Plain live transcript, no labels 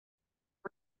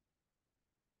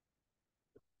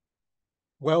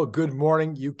Well, good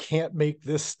morning. You can't make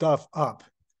this stuff up.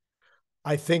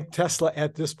 I think Tesla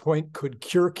at this point could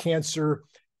cure cancer,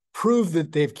 prove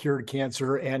that they've cured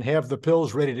cancer, and have the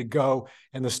pills ready to go,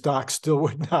 and the stock still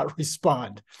would not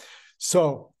respond.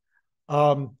 So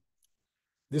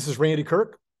this is Randy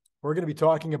Kirk. We're going to be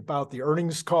talking about the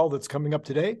earnings call that's coming up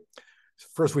today.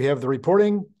 First, we have the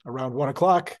reporting around 1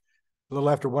 o'clock, a little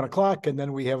after 1 o'clock, and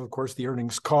then we have, of course, the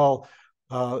earnings call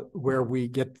where we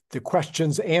get the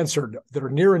questions answered that are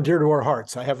near and dear to our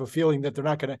hearts. I have a feeling that they're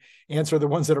not going to answer the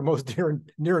ones that are most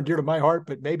near and dear to my heart,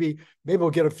 but maybe we'll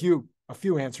get a few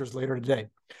answers later today.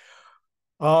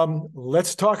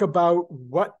 Let's talk about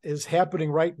what is happening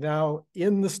right now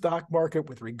in the stock market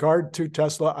with regard to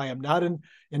Tesla. I am not an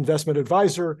investment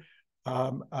advisor.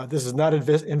 This is not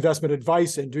investment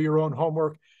advice, and do your own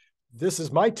homework. This is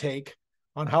my take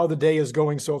on how the day is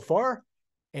going so far,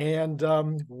 and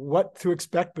what to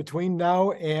expect between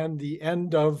now and the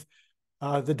end of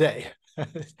the day.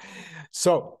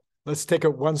 So let's take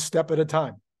it one step at a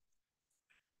time.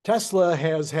 Tesla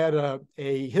has had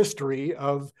a history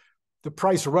of the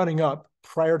price running up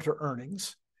prior to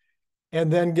earnings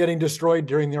and then getting destroyed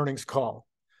during the earnings call.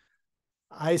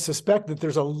 I suspect that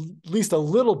there's at least a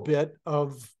little bit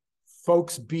of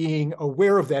folks being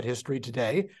aware of that history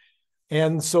today.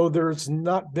 And so there's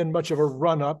not been much of a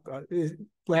run up.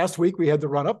 Last week we had the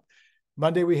run up.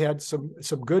 Monday we had some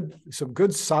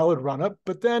good solid run up,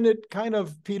 but then it kind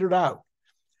of petered out.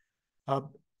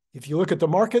 If you look at the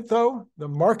market, though, the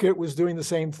market was doing the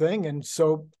same thing. And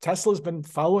so Tesla's been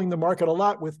following the market a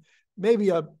lot, with maybe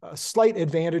a slight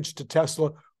advantage to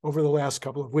Tesla over the last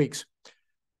couple of weeks.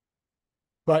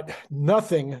 But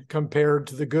nothing compared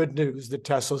to the good news that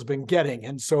Tesla's been getting.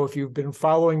 And so if you've been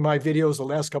following my videos the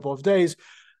last couple of days,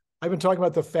 I've been talking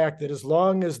about the fact that as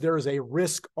long as there is a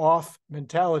risk-off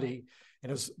mentality,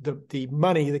 and as the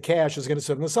money, the cash is going to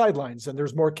sit on the sidelines, and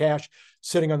there's more cash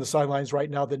sitting on the sidelines right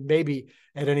now than maybe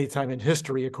at any time in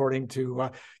history, according to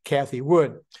Cathie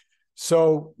Wood.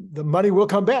 So the money will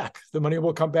come back. The money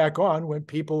will come back on when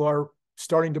people are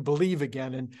starting to believe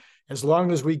again. And as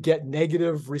long as we get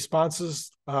negative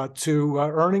responses to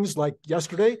earnings like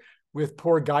yesterday with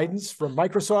poor guidance from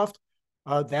Microsoft,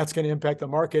 that's going to impact the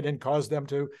market and cause them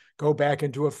to go back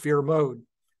into a fear mode.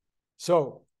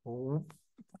 So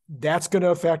that's going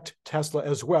to affect Tesla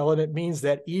as well. And it means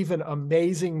that even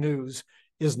amazing news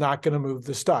is not going to move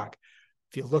the stock.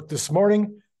 If you look this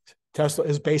morning, Tesla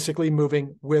is basically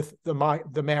moving with the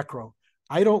macro.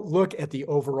 I don't look at the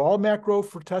overall macro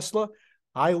for Tesla.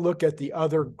 I look at the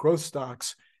other growth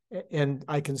stocks, and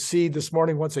I can see this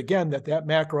morning, once again, that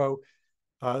macro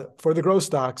for the growth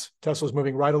stocks, Tesla's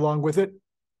moving right along with it.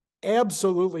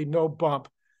 Absolutely no bump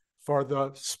for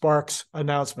the Sparks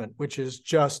announcement, which is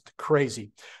just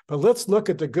crazy. But let's look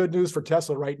at the good news for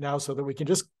Tesla right now so that we can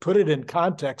just put it in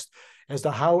context as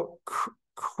to how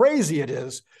crazy it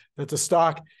is that the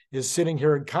stock is sitting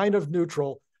here in kind of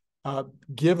neutral,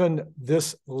 given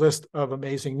this list of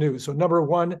amazing news. So number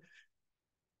one,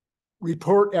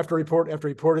 report after report after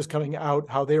report is coming out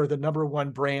how they are the number one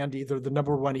brand, either the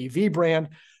number one EV brand,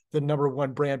 the number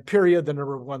one brand, period, the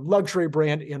number one luxury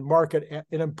brand in market,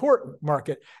 an important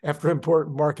market after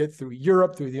important market, through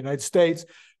Europe, through the United States,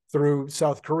 through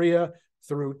South Korea,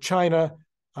 through China,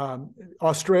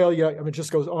 Australia. I mean, it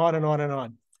just goes on and on and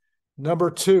on.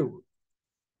 Number two,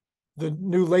 the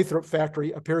new Lathrop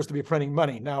factory appears to be printing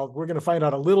money. Now, we're going to find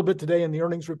out a little bit today in the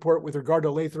earnings report with regard to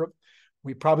Lathrop.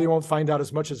 We probably won't find out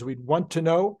as much as we'd want to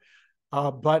know,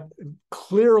 but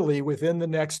clearly within the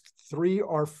next 3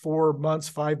 or 4 months,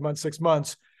 5 months, 6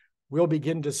 months, we'll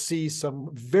begin to see some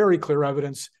very clear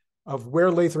evidence of where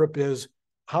Lathrop is,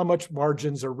 how much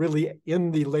margins are really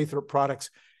in the Lathrop products.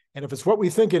 And if it's what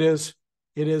we think it is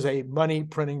a money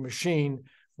printing machine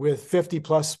with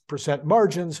 50+%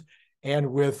 margins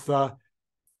and with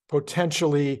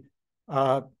potentially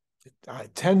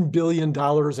 $10 billion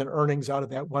in earnings out of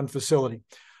that one facility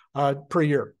per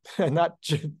year, not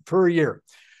per year.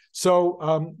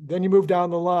 So then you move down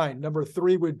the line. Number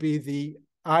three would be the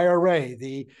IRA,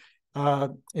 the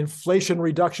Inflation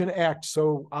Reduction Act,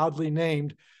 so oddly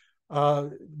named.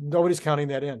 Nobody's counting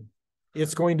that in.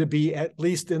 It's going to be at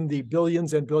least in the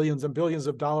billions and billions and billions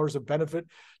of dollars of benefit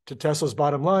to Tesla's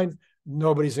bottom line.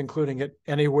 Nobody's including it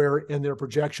anywhere in their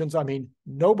projections. I mean,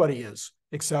 nobody is,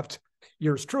 except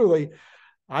yours truly.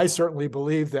 I certainly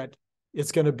believe that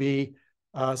it's going to be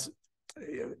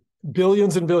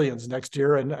billions and billions next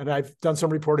year, and I've done some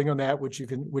reporting on that, which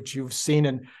you've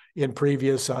seen in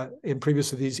previous of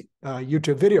these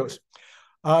YouTube videos.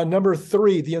 Number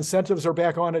three, the incentives are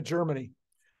back on at Germany.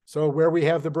 So where we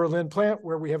have the Berlin plant,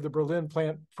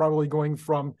 probably going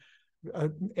from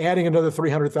adding another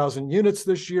 300,000 units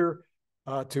this year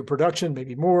to production,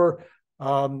 maybe more.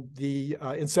 The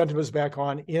incentive is back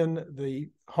on in the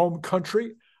home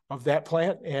country of that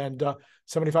plant, and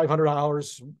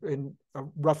 $7,500 in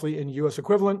roughly in U.S.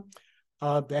 equivalent.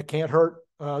 That can't hurt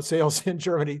sales in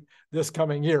Germany this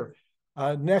coming year.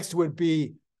 Next would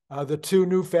be the two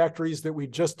new factories that we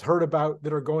just heard about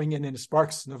that are going in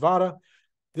Sparks, Nevada.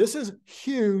 This is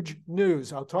huge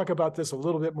news. I'll talk about this a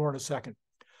little bit more in a second.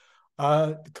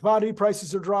 Commodity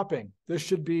prices are dropping. This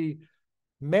should be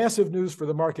massive news for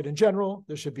the market in general.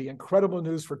 This should be incredible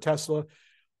news for Tesla.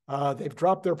 They've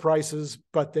dropped their prices,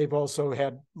 but they've also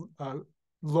had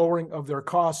lowering of their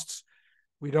costs.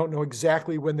 We don't know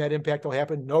exactly when that impact will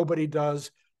happen. Nobody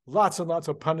does. Lots and lots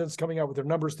of pundits coming out with their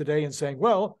numbers today and saying,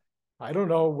 well, I don't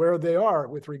know where they are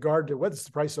with regard to what's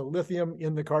the price of lithium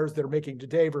in the cars they're making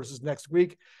today versus next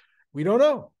week. We don't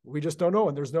know. We just don't know.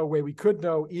 And there's no way we could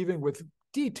know, even with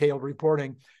detailed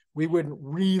reporting. We wouldn't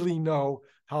really know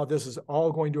how this is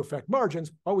all going to affect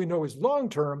margins. All we know is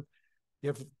long-term,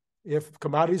 if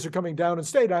commodities are coming down and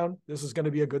stay down, this is going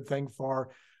to be a good thing for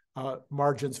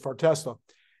margins for Tesla.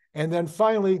 And then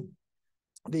finally,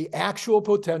 the actual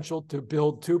potential to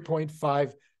build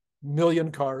 2.5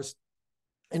 million cars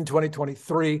in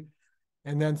 2023,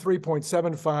 and then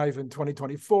 3.75 in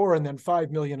 2024, and then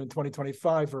 5 million in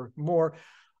 2025 or more.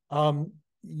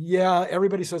 Yeah,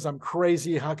 everybody says I'm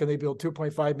crazy. How can they build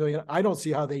 2.5 million? I don't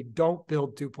see how they don't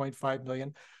build 2.5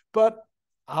 million, but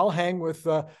I'll hang with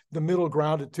the middle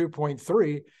ground at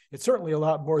 2.3. It's certainly a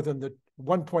lot more than the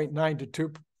 1.9 to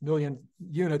 2 million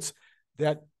units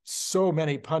that so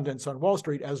many pundits on Wall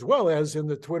Street, as well as in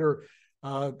the Twitter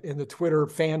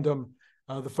fandom,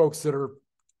 the folks that are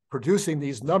producing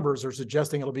these numbers are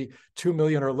suggesting it'll be 2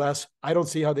 million or less. I don't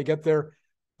see how they get there.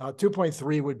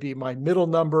 2.3 would be my middle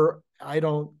number.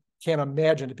 Can't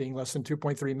imagine it being less than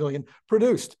 2.3 million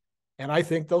produced. And I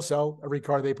think they'll sell every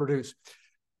car they produce.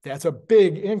 That's a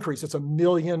big increase. It's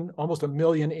almost a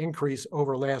million increase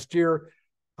over last year.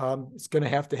 It's going to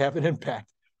have an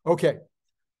impact. Okay.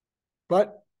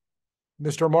 But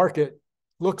Mr. Market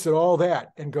looks at all that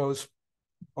and goes,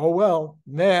 oh, well,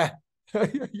 nah,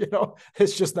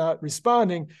 it's just not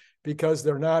responding because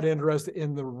they're not interested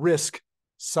in the risk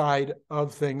side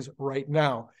of things right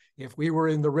now. If we were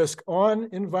in the risk on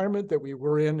environment that we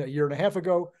were in a year and a half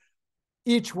ago,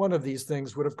 each one of these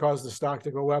things would have caused the stock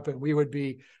to go up, and we would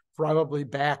be probably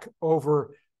back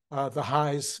over the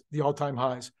highs, the all-time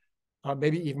highs,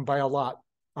 maybe even by a lot.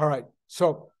 All right,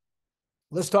 so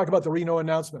let's talk about the Reno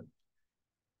announcement.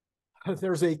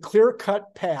 There's a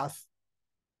clear-cut path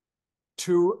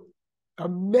to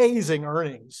amazing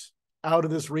earnings out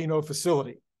of this Reno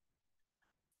facility.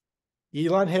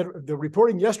 Elon had the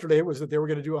reporting yesterday was that they were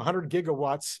going to do 100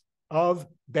 gigawatts of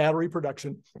battery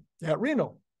production at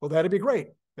Reno. Well, that'd be great.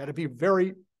 That'd be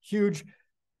very huge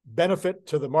benefit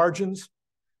to the margins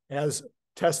as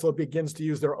Tesla begins to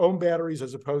use their own batteries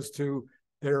as opposed to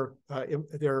their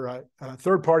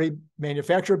third-party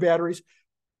manufacturer batteries.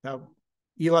 Now,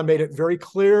 Elon made it very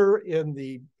clear in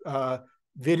the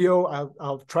video.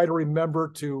 I'll try to remember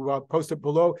to post it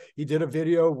below. He did a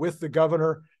video with the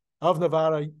governor of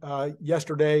Nevada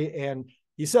yesterday, and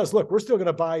he says, look, we're still going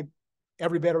to buy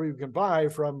every battery we can buy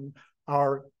from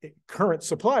our current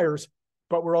suppliers,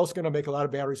 but we're also going to make a lot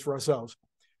of batteries for ourselves.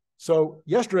 So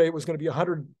yesterday it was going to be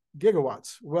 100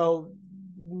 gigawatts. Well,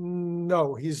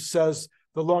 no, he says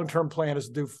the long-term plan is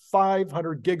to do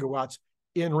 500 gigawatts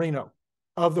in Reno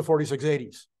of the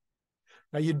 4680s.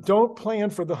 Now, you don't plan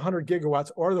for the 100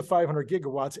 gigawatts or the 500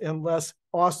 gigawatts unless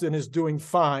Austin is doing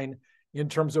fine in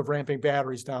terms of ramping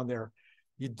batteries down there.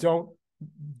 You don't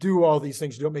do all these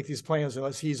things. You don't make these plans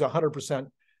unless he's 100%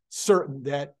 certain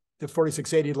that the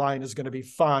 4680 line is going to be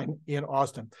fine in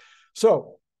Austin.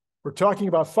 So we're talking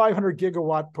about 500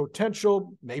 gigawatt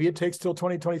potential. Maybe it takes till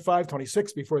 2025,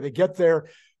 26 before they get there.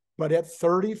 But at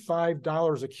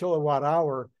 $35 a kilowatt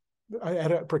hour,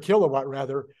 per kilowatt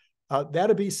rather,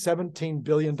 that'd be $17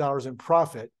 billion in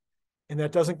profit. And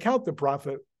that doesn't count the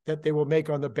profit that they will make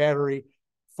on the battery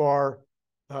for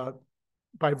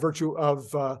by virtue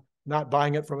of not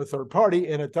buying it from a third party.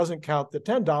 And it doesn't count the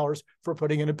 $10 for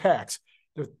putting it in packs.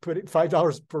 The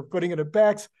 $5 for putting it in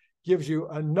packs gives you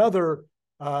another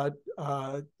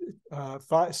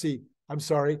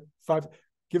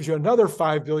gives you another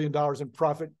 $5 billion in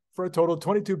profit for a total of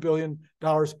 $22 billion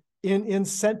in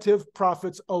incentive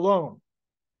profits alone,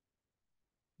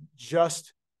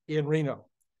 just in Reno.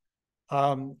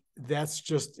 That's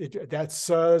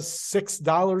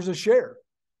 $6 a share.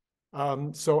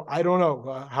 So I don't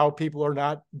know how people are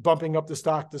not bumping up the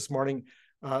stock this morning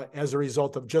as a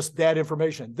result of just that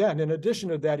information. Then, in addition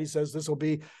to that, he says this will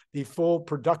be the full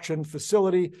production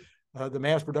facility, the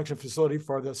mass production facility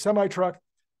for the semi-truck.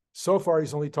 So far,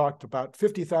 he's only talked about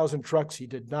 50,000 trucks. He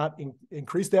did not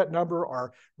increase that number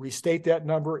or restate that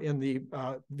number in the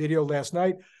video last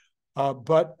night,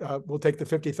 but we'll take the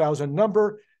 50,000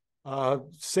 number.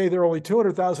 Say they're only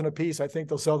 200,000 a piece. I think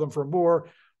they'll sell them for more.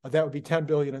 That would be 10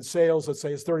 billion in sales. Let's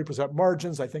say it's 30%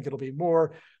 margins. I think it'll be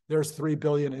more. There's 3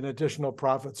 billion in additional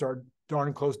profits, or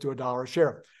darn close to $1 a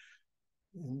share.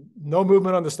 No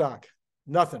movement on the stock.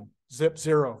 Nothing. Zip,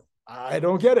 zero. I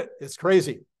don't get it. It's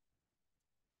crazy.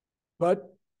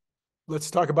 But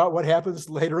let's talk about what happens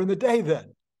later in the day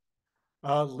then.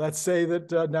 Let's say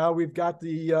that now we've got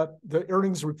the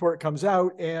earnings report comes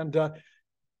out, and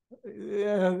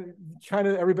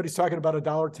China, everybody's talking about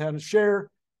 $1.10 a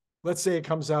share. Let's say it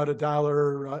comes out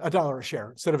 $1 a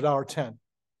share instead of $1.10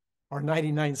 or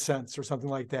 99 cents or something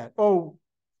like that. Oh,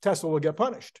 Tesla will get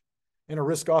punished. In a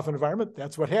risk-off environment,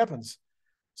 that's what happens.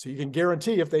 So you can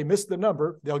guarantee if they miss the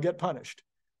number, they'll get punished.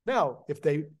 Now, if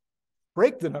they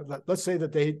break the number, let's say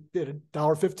that they did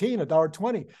 $1.15,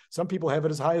 $1.20. Some people have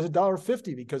it as high as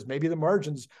 $1.50 because maybe the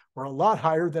margins were a lot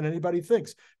higher than anybody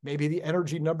thinks. Maybe the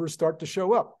energy numbers start to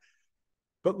show up.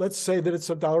 But let's say that it's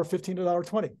 $1.15,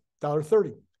 $1.20,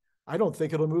 $1.30. I don't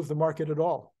think it'll move the market at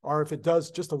all. Or if it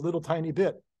does, just a little tiny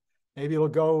bit. Maybe it'll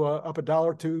go up $1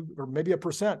 or $2, or maybe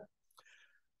 1%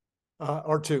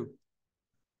 or 2.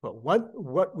 But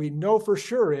what we know for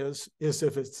sure is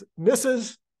if it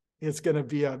misses, it's going to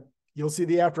be you'll see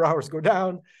the after hours go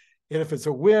down. And if it's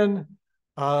a win,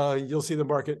 you'll see the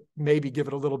market maybe give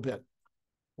it a little bit.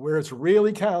 Where it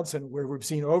really counts, and where we've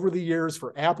seen over the years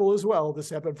for Apple as well, this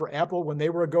happened for Apple when they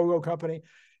were a go-go company,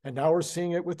 and now we're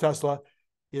seeing it with Tesla,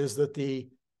 is that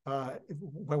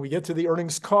when we get to the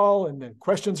earnings call and the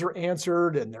questions are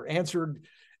answered and they're answered,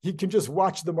 you can just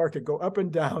watch the market go up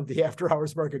and down, the after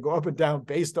hours market go up and down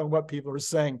based on what people are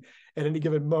saying at any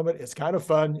given moment. It's kind of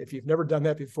fun. If you've never done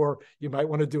that before, you might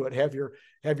want to do it. Have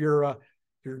your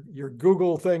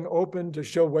Google thing open to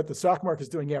show what the stock market is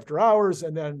doing after hours,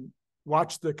 and then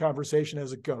watch the conversation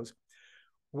as it goes.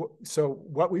 So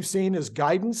what we've seen is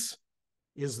guidance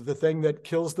is the thing that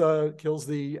kills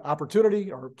the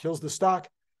opportunity or kills the stock.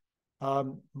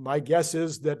 My guess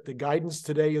is that the guidance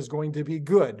today is going to be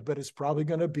good, but it's probably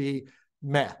going to be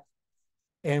meh.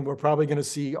 And we're probably going to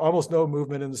see almost no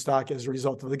movement in the stock as a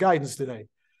result of the guidance today.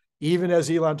 Even as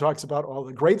Elon talks about all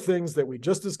the great things that we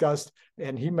just discussed,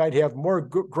 and he might have more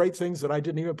great things that I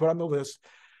didn't even put on the list.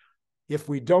 If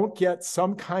we don't get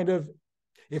some kind of,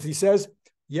 if he says,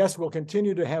 yes, we'll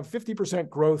continue to have 50%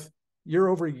 growth year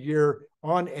over year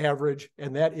on average,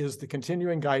 and that is the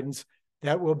continuing guidance,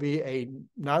 that will be a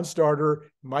non-starter,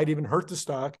 might even hurt the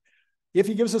stock. If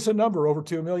he gives us a number over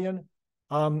 2 million,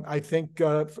 I think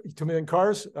 2 million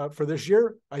cars for this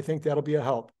year, I think that'll be a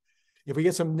help. If we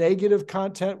get some negative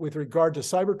content with regard to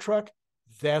Cybertruck,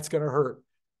 that's going to hurt.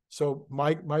 So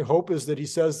my hope is that he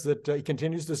says that he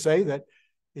continues to say that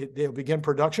they'll begin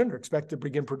production or expect to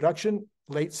begin production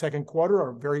late second quarter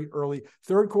or very early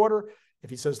third quarter. If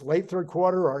he says late third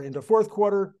quarter or into fourth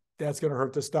quarter, that's going to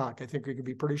hurt the stock. I think we can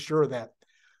be pretty sure of that.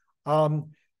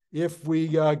 If we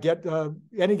get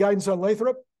any guidance on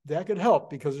Lathrop, that could help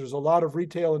because there's a lot of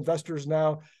retail investors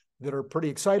now that are pretty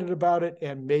excited about it,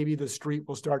 and maybe the street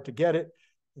will start to get it.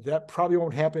 That probably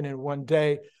won't happen in one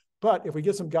day. But if we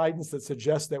get some guidance that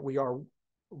suggests that we are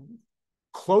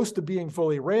close to being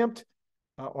fully ramped,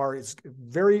 or it's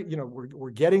very,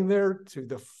 we're getting there to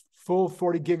the full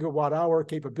 40 gigawatt hour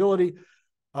capability.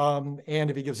 And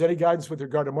if he gives any guidance with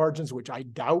regard to margins, which I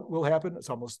doubt will happen,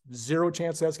 it's almost zero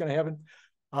chance that's going to happen,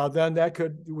 then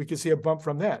we could see a bump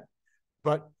from that.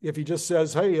 But if he just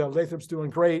says, hey, Lathrop's doing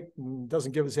great and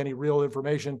doesn't give us any real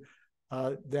information,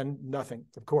 then nothing,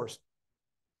 of course.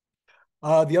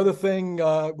 The other thing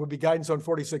would be guidance on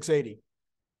 4680.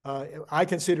 I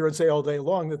consider and say all day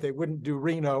long that they wouldn't do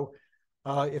Reno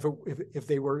if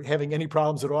they were having any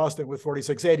problems at Austin with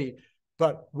 4680.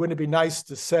 But wouldn't it be nice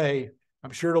to say,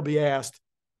 I'm sure it'll be asked,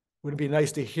 wouldn't it be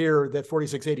nice to hear that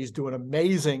 4680 is doing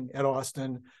amazing at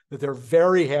Austin, that they're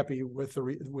very happy with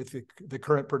the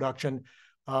current production,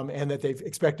 and that they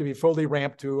expect to be fully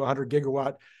ramped to 100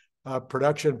 gigawatt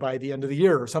production by the end of the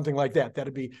year or something like that.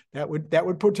 That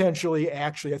would potentially,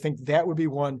 actually, I think that would be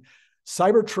one.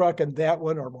 Cybertruck and that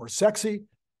one are more sexy.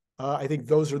 I think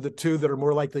those are the two that are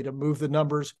more likely to move the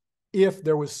numbers if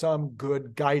there was some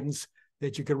good guidance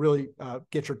that you could really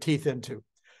get your teeth into.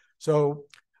 So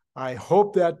I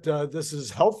hope that this is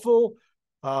helpful.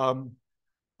 I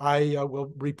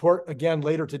will report again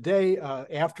later today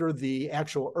after the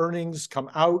actual earnings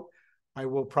come out I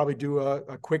will probably do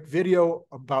a quick video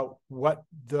about what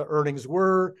the earnings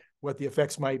were, what the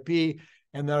effects might be,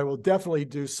 and then I will definitely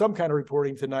do some kind of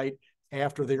reporting tonight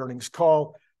after the earnings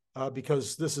call,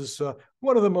 because this is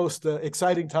one of the most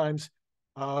exciting times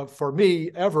for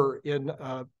me ever in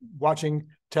watching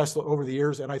Tesla over the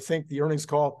years. And I think the earnings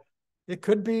call, it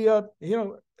could be,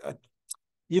 Elon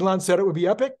said it would be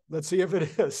epic. Let's see if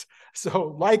it is.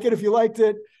 So like it if you liked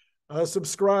it,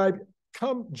 subscribe,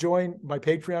 come join my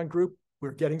Patreon group.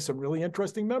 We're getting some really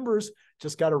interesting members.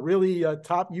 Just got a really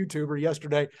top YouTuber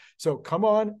yesterday. So come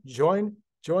on, join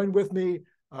with me.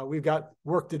 We've got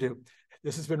work to do.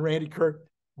 This has been Randy Kirk.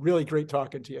 Really great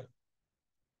talking to you.